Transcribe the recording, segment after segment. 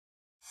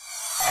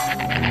Hi,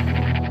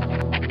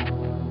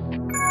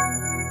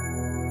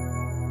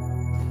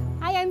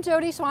 I'm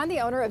Jody Schwan, the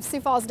owner of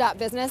Sioux Falls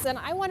Business, and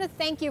I want to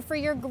thank you for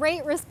your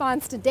great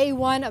response to day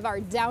one of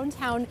our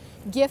downtown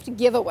gift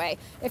giveaway.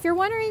 If you're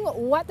wondering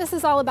what this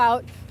is all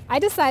about, I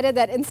decided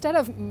that instead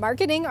of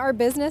marketing our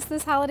business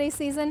this holiday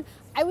season,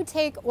 I would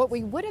take what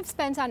we would have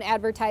spent on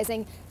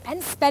advertising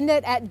and spend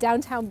it at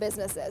downtown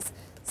businesses.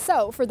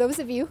 So for those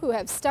of you who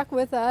have stuck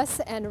with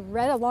us and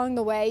read along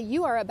the way,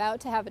 you are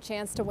about to have a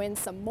chance to win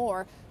some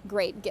more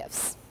great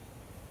gifts.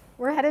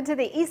 We're headed to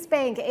the East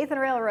Bank 8th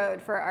and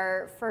Railroad for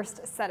our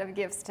first set of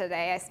gifts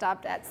today. I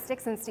stopped at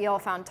Sticks and Steel,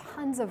 found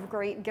tons of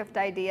great gift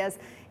ideas,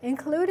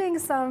 including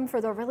some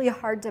for the really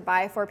hard to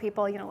buy for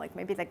people, you know, like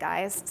maybe the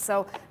guys.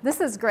 So this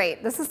is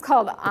great. This is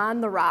called On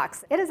the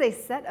Rocks. It is a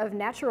set of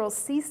natural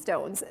sea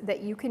stones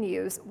that you can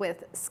use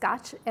with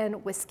scotch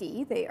and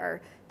whiskey. They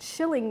are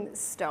chilling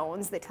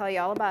stones. They tell you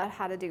all about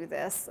how to do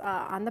this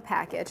on the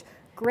package.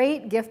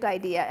 Great gift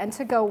idea. And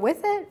to go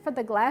with it for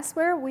the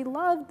glassware, we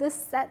love this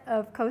set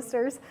of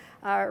coasters,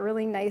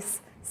 really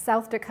nice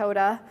South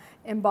Dakota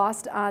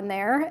embossed on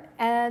there.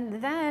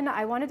 And then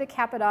I wanted to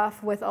cap it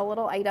off with a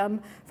little item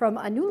from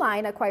a new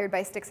line acquired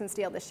by Sticks and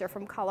Steel this year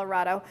from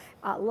Colorado.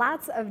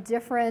 Lots of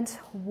different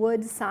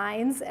wood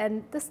signs,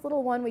 and this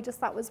little one we just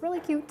thought was really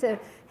cute to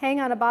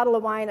hang on a bottle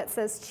of wine. It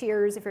says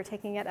cheers. If you're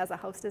taking it as a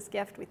hostess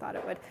gift, we thought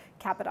it would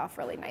cap it off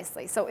really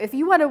nicely. So if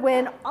you want to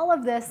win all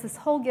of this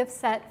whole gift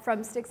set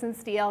from Sticks and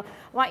Steel,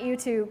 I want you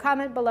to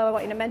comment below. I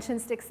want you to mention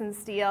Sticks and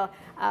Steel.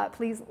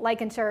 Please like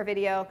and share our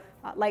video,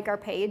 like our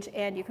page,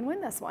 and you can win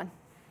this one.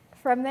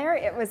 From there,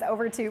 it was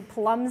over to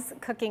Plum's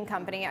Cooking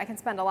Company. I can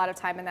spend a lot of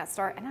time in that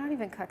store, and I don't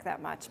even cook that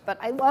much, but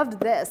I loved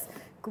this.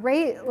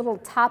 Great little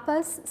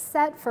tapas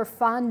set for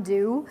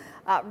fondue.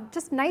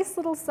 Just nice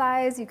little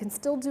size. You can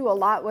still do a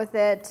lot with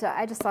it.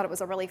 I just thought it was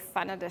a really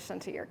fun addition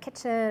to your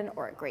kitchen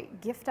or a great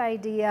gift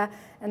idea.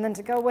 And then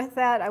to go with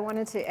that, I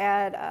wanted to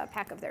add a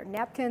pack of their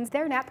napkins.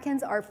 Their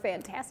napkins are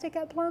fantastic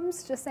at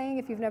Plum's. Just saying,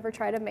 if you've never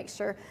tried them, make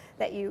sure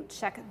that you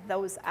check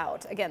those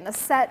out. Again, the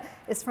set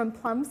is from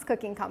Plum's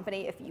Cooking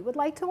Company. If you would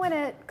like to win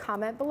it,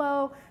 comment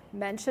below,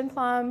 mention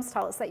Plum's,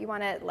 tell us that you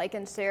want it, like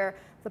and share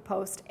the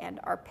post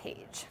and our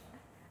page.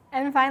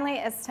 And finally,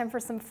 it's time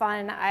for some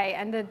fun. I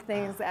ended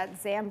things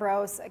at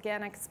Zambros.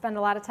 Again, I could spend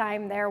a lot of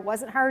time there.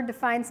 Wasn't hard to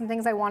find some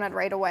things I wanted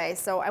right away,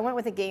 so I went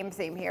with a game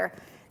theme here.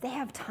 They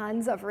have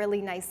tons of really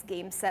nice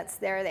game sets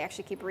there. They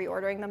actually keep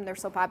reordering them. They're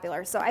so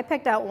popular. So I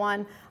picked out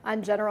one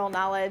on general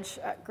knowledge.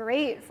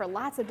 Great for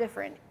lots of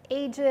different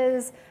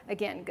ages.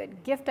 Again,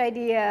 good gift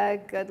idea,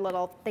 good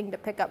little thing to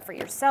pick up for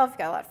yourself.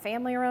 Got a lot of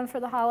family around for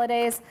the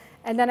holidays.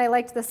 And then I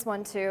liked this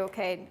one too.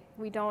 Okay,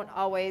 we don't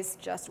always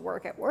just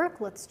work at work.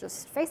 Let's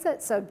just face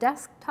it. So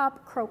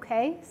desktop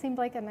croquet seemed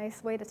like a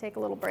nice way to take a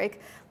little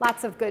break.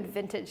 Lots of good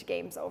vintage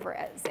games over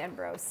at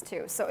Zambros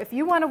too. So if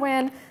you want to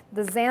win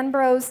the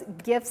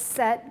Zambros gift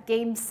set,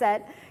 game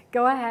set,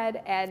 go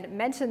ahead and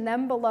mention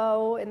them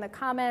below in the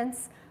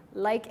comments.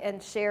 Like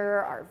and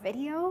share our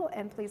video,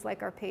 and please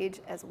like our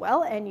page as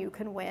well, and you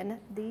can win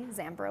the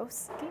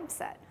Zambros game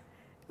set.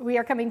 We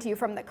are coming to you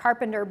from the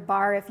Carpenter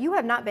Bar. If you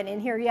have not been in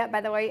here yet, by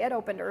the way, it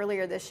opened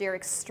earlier this year,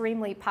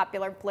 extremely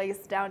popular place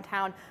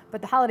downtown, but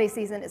the holiday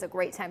season is a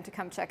great time to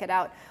come check it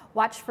out.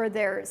 Watch for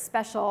their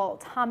special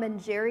Tom and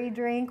Jerry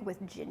drink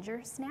with ginger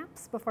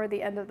snaps before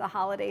the end of the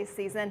holiday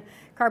season.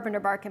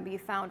 Carpenter Bar can be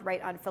found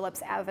right on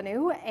Phillips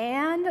Avenue,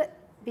 and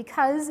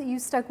because you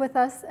stuck with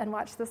us and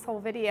watched this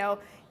whole video,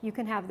 you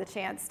can have the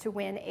chance to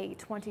win a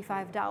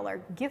 $25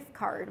 gift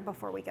card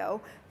before we go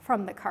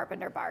from the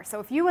Carpenter Bar. So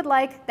if you would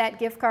like that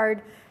gift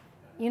card,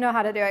 you know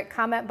how to do it.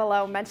 Comment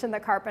below, mention the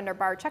Carpenter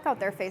Bar. Check out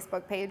their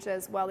Facebook page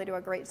as well. They do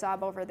a great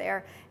job over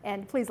there.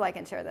 And please like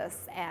and share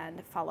this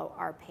and follow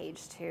our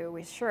page too.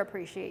 We sure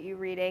appreciate you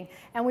reading.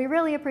 And we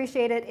really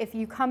appreciate it if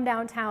you come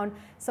downtown,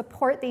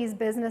 support these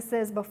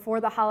businesses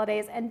before the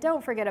holidays, and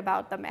don't forget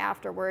about them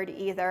afterward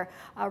either.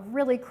 A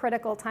really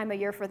critical time of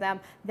year for them.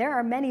 There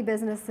are many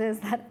businesses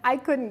that I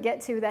couldn't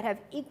get to that have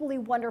equally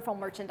wonderful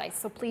merchandise.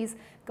 So please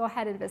go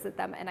ahead and visit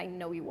them, and I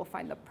know you will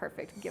find the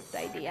perfect gift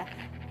idea.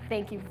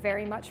 Thank you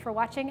very much for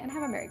watching, and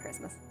have a Merry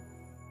Christmas.